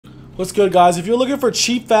What's good, guys? If you're looking for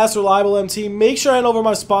cheap, fast, reliable MT, make sure to head over to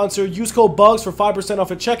my sponsor. Use code BUGS for 5% off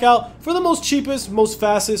at checkout for the most cheapest, most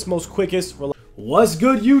fastest, most quickest. What's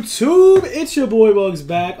good, YouTube? It's your boy Bugs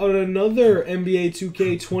back on another NBA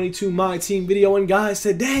 2K22 My Team video. And guys,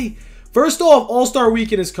 today, first off, All-Star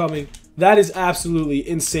Weekend is coming. That is absolutely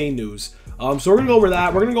insane news. So we're going to go over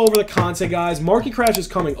that. We're going to go over the content, guys. Market crash is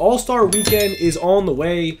coming. All-Star Weekend is on the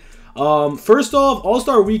way. First off,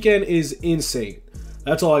 All-Star Weekend is insane.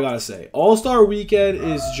 That's all I gotta say. All-Star Weekend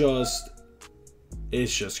is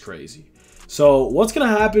it's just crazy. So what's gonna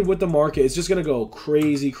happen with the market? It's just gonna go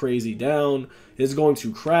crazy, crazy down. It's going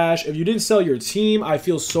to crash. If you didn't sell your team, I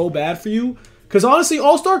feel so bad for you. Because honestly,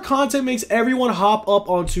 All-Star content makes everyone hop up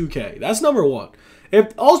on 2K. That's number one.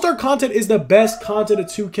 If All-Star content is the best content of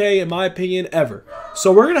 2K, in my opinion, ever.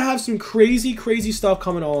 So we're going to have some crazy, crazy stuff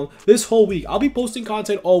coming on this whole week. I'll be posting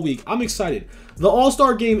content all week. I'm excited. The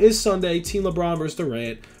All-Star game is Sunday. Team LeBron versus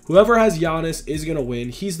Durant. Whoever has Giannis is going to win.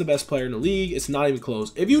 He's the best player in the league. It's not even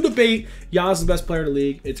close. If you debate Giannis is the best player in the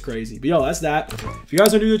league, it's crazy. But yo, that's that. If you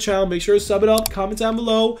guys are new to the channel, make sure to sub it up. Comment down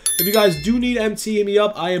below. If you guys do need MT, hit me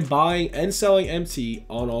up. I am buying and selling MT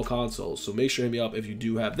on all consoles. So make sure to hit me up if you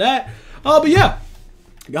do have that. But yeah.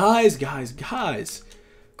 Guys,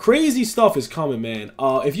 crazy stuff is coming, man.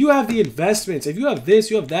 If you have the investments, if you have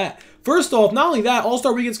this, you have that. First off, not only that,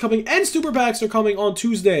 All-Star Weekend's coming and Super Packs are coming on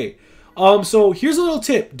Tuesday. So here's a little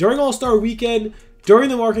tip. During All-Star Weekend, during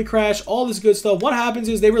the market crash, all this good stuff, what happens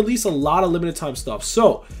is they release a lot of limited time stuff.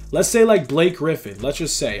 So let's say like Blake Griffin, let's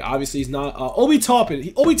just say, obviously he's not, Obi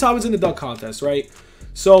Toppin. Obi Toppin's in the dunk contest, right?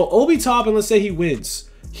 So Obi Toppin, let's say he wins.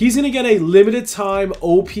 He's going to get a limited time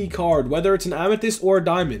OP card, whether it's an amethyst or a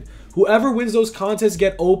diamond. Whoever wins those contests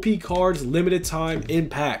get OP cards limited time in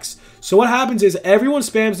packs. So what happens is everyone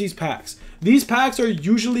spams these packs. These packs are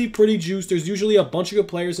usually pretty juiced. There's usually a bunch of good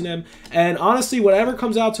players in them. And honestly, whatever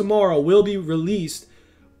comes out tomorrow will be released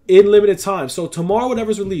in limited time. So tomorrow,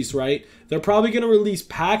 whatever's released, right? They're probably going to release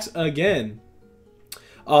packs again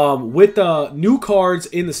with the new cards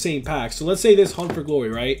in the same pack. So let's say this Hunt for Glory,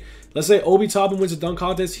 right? Let's say Obi Toppin wins a dunk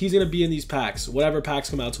contest. He's going to be in these packs, whatever packs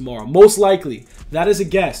come out tomorrow. Most likely. That is a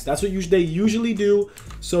guess. That's what they usually do.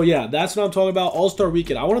 So, yeah, that's what I'm talking about. All-Star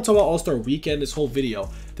Weekend. I want to talk about All-Star Weekend this whole video.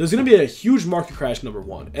 There's going to be a huge market crash, number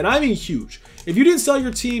one. And I mean huge. If you didn't sell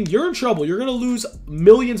your team, you're in trouble. You're going to lose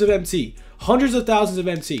millions of MT. Hundreds of thousands of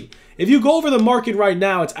MT. If you go over the market right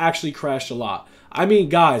now, it's actually crashed a lot. I mean,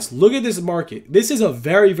 guys, look at this market. This is a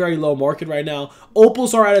very, very low market right now.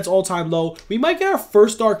 Opals are at its all-time low. We might get our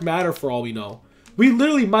first Dark Matter for all we know. We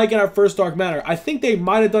literally might get our first Dark Matter. I think they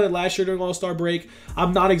might have done it last year during All-Star break.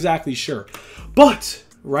 I'm not exactly sure. But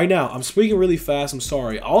right now, I'm speaking really fast. I'm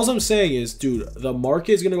sorry. All I'm saying is, dude, the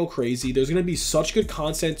market is going to go crazy. There's going to be such good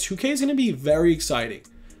content. 2K is going to be very exciting.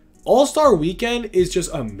 All-Star Weekend is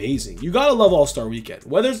just amazing. You gotta love All-Star Weekend.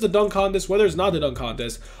 Whether it's the dunk contest, whether it's not the dunk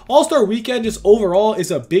contest, All-Star Weekend just overall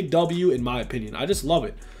is a big W in my opinion. I just love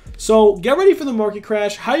it. So get ready for the market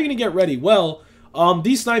crash. How are you gonna get ready? Well,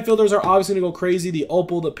 these snipe filters are obviously gonna go crazy. The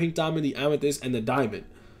opal, the pink diamond, the amethyst, and the diamond.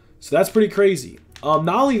 So that's pretty crazy. Not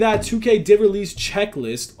only that, 2K did release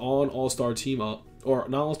checklist on All-Star Team Up, or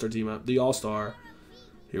not All-Star Team Up, the All-Star.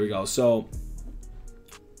 Here we go. So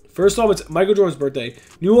first off, it's Michael Jordan's birthday.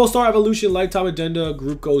 New All-Star Evolution Lifetime Addenda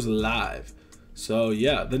group goes live. So,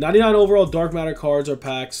 yeah. The 99 overall Dark Matter cards are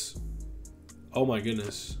packs. Oh, my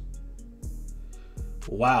goodness.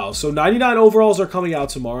 Wow. So, 99 overalls are coming out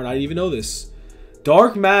tomorrow, and I didn't even know this.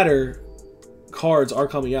 Dark Matter cards are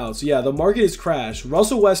coming out. So, yeah, the market is crashed.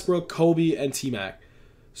 Russell Westbrook, Kobe, and T-Mac.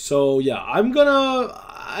 So, yeah,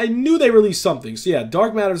 I knew they released something. So, yeah,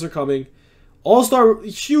 Dark Matters are coming. All-Star,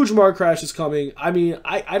 huge market crash is coming. I mean,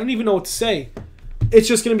 I don't even know what to say. It's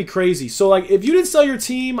just going to be crazy. So, like, if you didn't sell your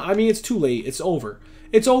team, I mean, it's too late. It's over.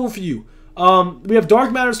 It's over for you. We have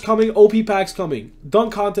Dark Matters coming, OP packs coming,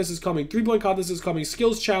 Dunk Contest is coming, 3-point contest is coming,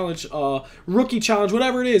 Skills Challenge, Rookie Challenge,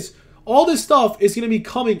 whatever it is. All this stuff is going to be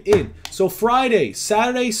coming in. So, Friday,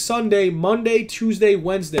 Saturday, Sunday, Monday, Tuesday,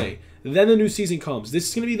 Wednesday. Then the new season comes. This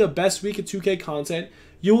is going to be the best week of 2K content.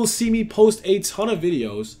 You will see me post a ton of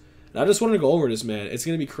videos. And I just wanted to go over this, man. It's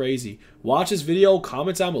going to be crazy. Watch this video.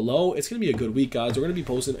 Comment down below. It's going to be a good week, guys. We're going to be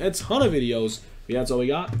posting a ton of videos. But yeah, that's all we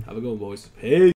got. Have a good one, boys. Peace.